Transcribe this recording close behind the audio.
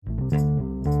Welcome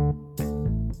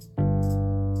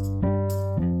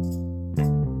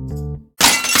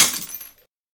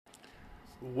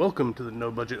to the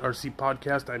No Budget RC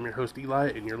Podcast. I'm your host Eli,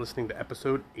 and you're listening to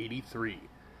episode 83.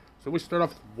 So we start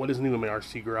off with what is new in my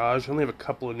RC garage. I only have a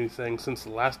couple of new things since the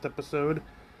last episode.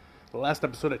 The last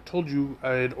episode I told you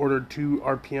I had ordered 2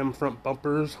 RPM front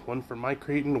bumpers, one for my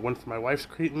Creighton, one for my wife's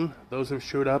Creighton. Those have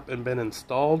showed up and been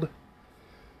installed.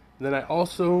 And then I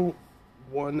also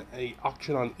won an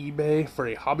auction on eBay for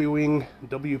a Hobbywing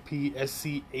WP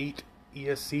SC8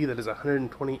 ESC, that is a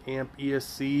 120 amp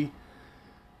ESC,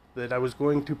 that I was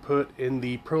going to put in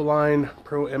the Proline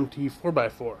Pro MT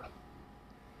 4x4.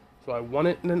 So I won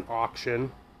it in an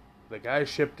auction. The guy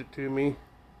shipped it to me.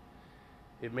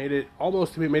 It made it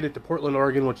to Portland,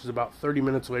 Oregon, which is about 30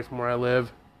 minutes away from where I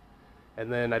live.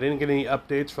 And then I didn't get any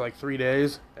updates for like 3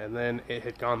 days, and then it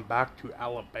had gone back to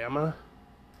Alabama.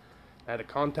 I had to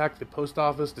contact the post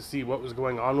office to see what was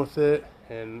going on with it,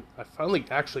 and I finally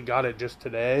actually got it just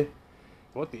today.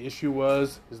 What the issue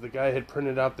was is the guy had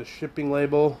printed out the shipping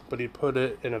label, but he put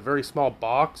it in a very small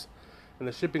box, and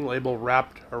the shipping label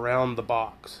wrapped around the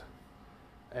box.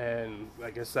 And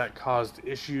I guess that caused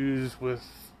issues with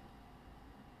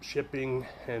shipping,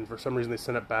 and for some reason they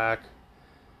sent it back.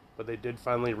 But they did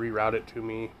finally reroute it to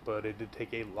me, but it did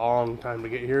take a long time to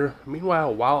get here.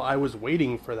 Meanwhile, while I was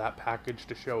waiting for that package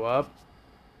to show up,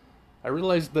 I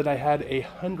realized that I had a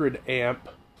 100 amp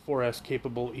 4S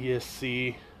capable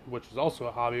ESC, which is also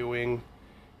a Hobbywing,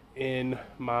 in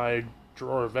my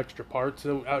drawer of extra parts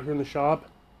out here in the shop.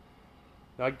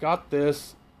 Now I got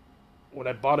this when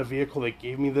I bought a vehicle. They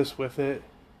gave me this with it,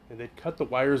 and they cut the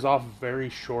wires off very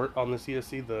short on this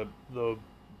ESC, the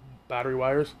battery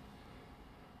wires.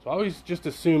 So I always just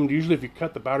assumed, usually if you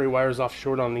cut the battery wires off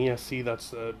short on the ESC,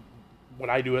 that's when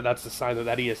I do it, that's the sign that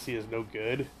that ESC is no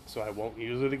good, so I won't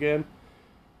use it again.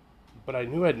 But I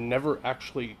knew I'd never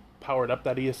actually powered up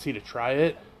that ESC to try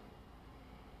it.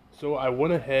 So I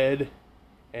went ahead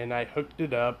and I hooked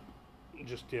it up,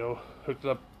 hooked it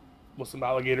up with some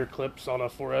alligator clips on a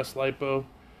 4S LiPo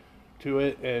to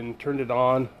it and turned it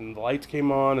on, and the lights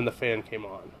came on and the fan came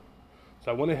on. So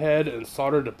I went ahead and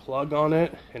soldered a plug on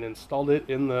it and installed it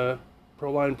in the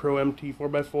Proline Pro MT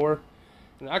 4x4.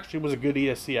 And it actually was a good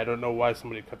ESC. I don't know why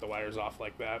somebody cut the wires off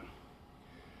like that.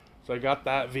 So I got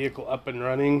that vehicle up and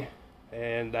running,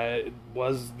 and the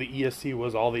ESC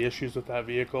was all the issues with that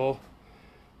vehicle.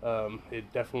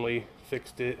 It definitely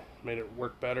fixed it, made it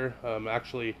work better.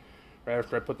 Actually, right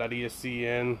after I put that ESC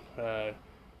in,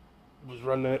 was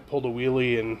running it, pulled a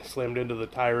wheelie and slammed into the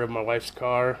tire of my wife's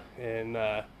car, and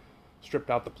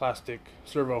stripped out the plastic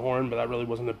servo horn, but that really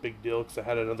wasn't a big deal because I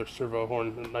had another servo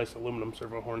horn, a nice aluminum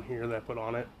servo horn here that I put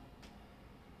on it.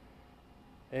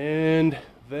 And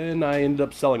then I ended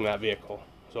up selling that vehicle.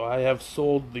 So I have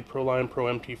sold the Proline Pro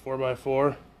MT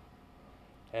 4x4,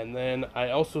 and then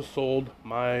I also sold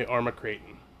my Arrma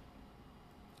Creighton.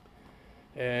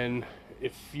 And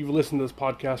if you've listened to this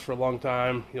podcast for a long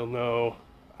time, you'll know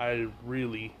I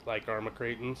really like Arrma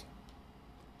Creightons.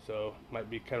 So it might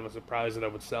be kind of a surprise that I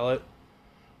would sell it.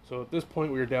 So at this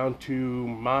point we are down to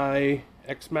my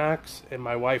X-Max and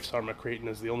my wife's Arrma Creighton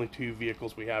as the only 2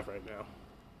 vehicles we have right now.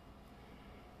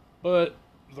 But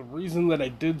the reason that I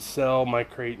did sell my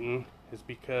Creighton is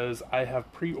because I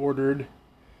have pre-ordered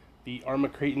the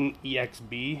Arrma Creighton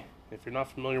EXB. If you're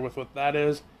not familiar with what that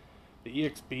is, the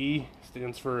EXB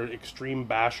stands for Extreme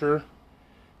Basher.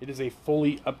 It is a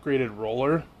fully upgraded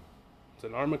roller. It's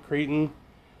an Arrma Creighton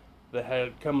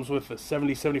that comes with a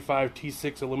 7075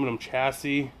 T6 aluminum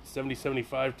chassis,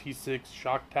 7075 T6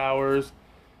 shock towers.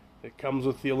 It comes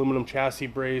with the aluminum chassis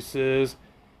braces.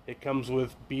 It comes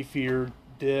with beefier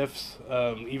diffs.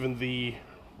 Even the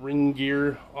ring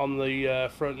gear on the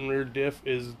front and rear diff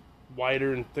is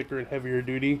wider and thicker and heavier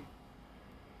duty.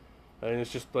 And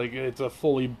it's just like, it's a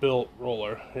fully built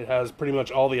roller. It has pretty much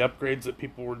all the upgrades that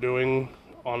people were doing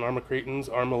on Arrma Creightons.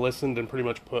 Arrma listened and pretty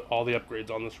much put all the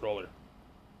upgrades on this roller.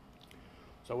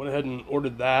 So I went ahead and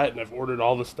ordered that, and I've ordered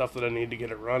all the stuff that I need to get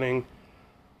it running.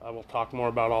 We'll talk more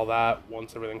about all that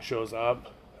once everything shows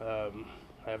up. I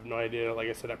have no idea. Like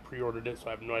I said, I pre-ordered it, so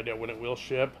I have no idea when it will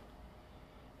ship.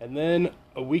 And then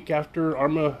a week after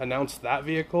Arrma announced that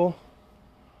vehicle,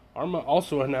 Arrma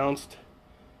also announced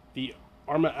the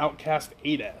Arrma Outcast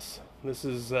 8S. This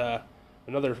is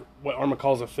another, what Arrma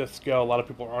calls a 5th scale. A lot of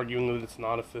people are arguing that it's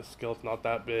not a 5th scale. It's not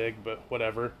that big, but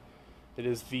whatever. It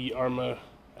is the Arrma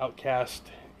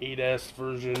Outcast 8S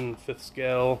version, 5th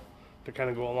scale, to kind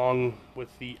of go along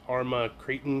with the Arrma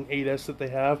Creighton 8S that they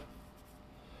have.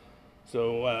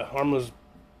 So Arrma's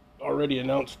already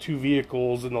announced 2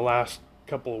 vehicles in the last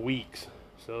couple of weeks,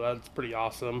 so that's pretty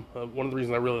awesome. One of the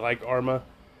reasons I really like Arrma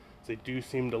They do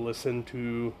seem to listen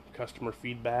to customer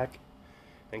feedback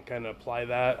and kind of apply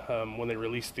that. When they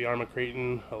released the Arrma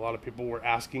Kraton, a lot of people were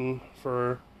asking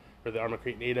for, or the Arrma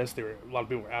Kraton 8S, a lot of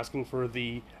people were asking for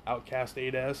the Outcast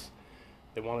 8S.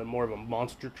 They wanted more of a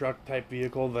monster truck type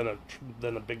vehicle than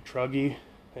a big truggy,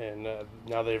 and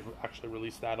now they've actually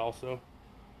released that also.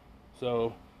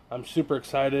 So I'm super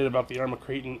excited about the Arrma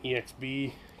Kraton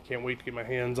EXB. Can't wait to get my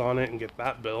hands on it and get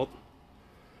that built.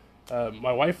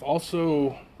 My wife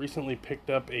also recently picked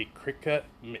up a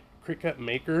Cricut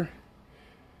Maker,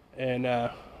 and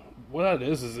what that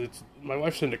is it's my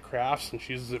wife's into crafts and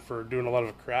she uses it for doing a lot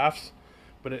of crafts.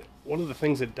 But one of the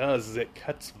things it does is it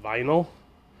cuts vinyl.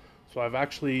 So I've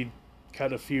actually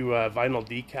cut a few vinyl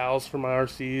decals for my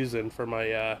RCs and for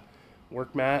my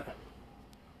work mat.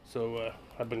 So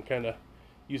I've been kind of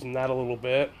using that a little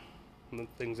bit, and the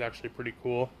thing's actually pretty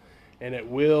cool. And it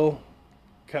will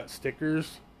cut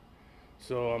stickers.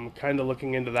 So I'm kind of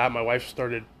looking into that. My wife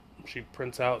she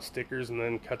prints out stickers and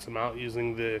then cuts them out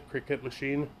using the Cricut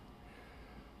machine.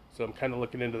 So I'm kind of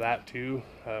looking into that too,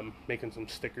 making some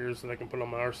stickers that I can put on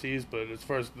my RCs. But as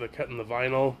far as the cutting the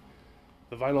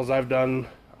vinyls I've done,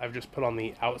 I've just put on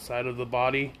the outside of the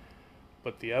body.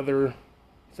 But the other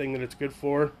thing that it's good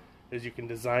for is you can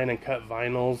design and cut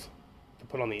vinyls to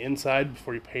put on the inside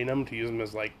before you paint them, to use them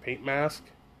as like paint mask.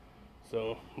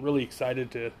 So I'm really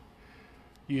excited to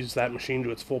use that machine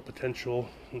to its full potential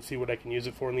and see what I can use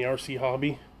it for in the RC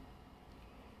hobby.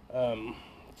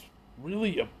 It's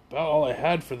really about all I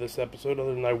had for this episode,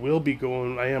 other than I'm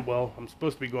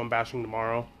supposed to be going bashing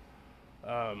tomorrow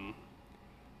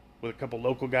with a couple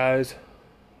local guys.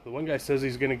 The one guy says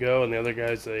he's going to go, and the other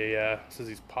guy says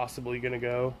he's possibly going to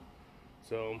go.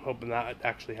 So I'm hoping that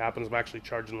actually happens. I'm actually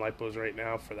charging LiPos right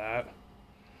now for that.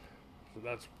 So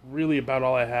that's really about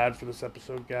all I had for this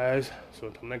episode, guys. So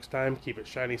until next time, keep it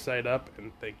shiny side up,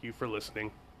 and thank you for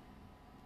listening.